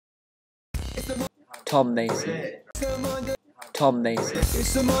Tom Mason, Tom Mason,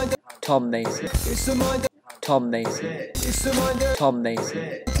 Tom Mason, Tom Mason, Tom Mason, Tom Mason,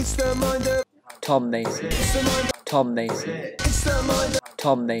 Tom Mason, Tom Mason,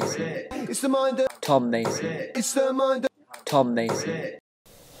 Tom Mason, Tom Mason.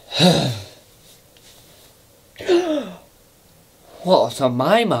 What's on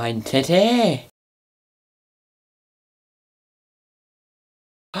my mind today?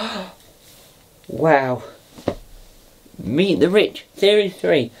 Wow. Meet the Rich, Series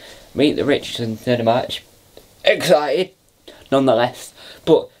 3. Meet the Richardsons Cinematic. Excited, nonetheless.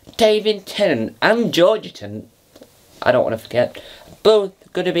 But David Tennant and Georgia Tennant, I don't want to forget, both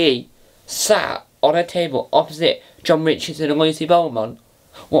going to be sat on a table opposite John Richardson and Lucy Beaumont.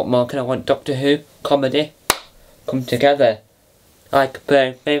 What more can I want? Doctor Who, comedy, come together. Like a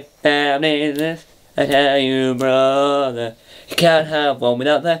perfect family, this I tell you, brother. You can't have one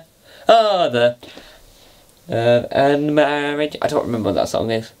without the other. And marriage. I don't remember what that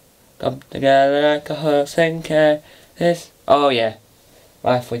song is. Come together like a horse and carriage. This. Oh yeah.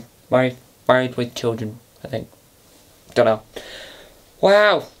 Life with married with children, I think. Don't know.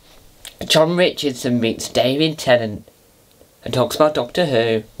 Wow. John Richardson meets David Tennant and talks about Doctor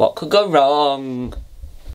Who. What could go wrong?